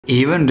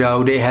Even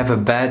though they have a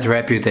bad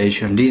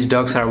reputation, these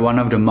dogs are one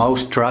of the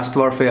most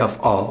trustworthy of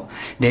all.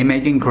 They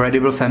make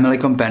incredible family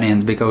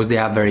companions because they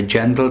are very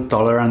gentle,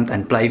 tolerant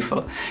and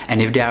playful.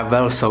 And if they are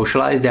well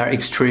socialized, they are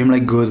extremely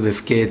good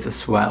with kids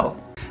as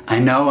well. I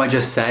know I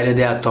just said that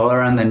they are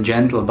tolerant and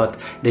gentle, but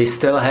they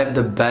still have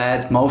the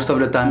bad, most of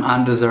the time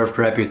undeserved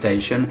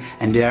reputation,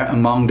 and they are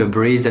among the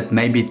breeds that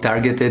may be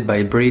targeted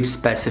by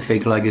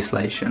breed-specific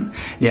legislation.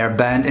 They are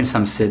banned in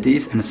some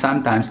cities and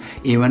sometimes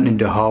even in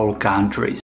the whole countries.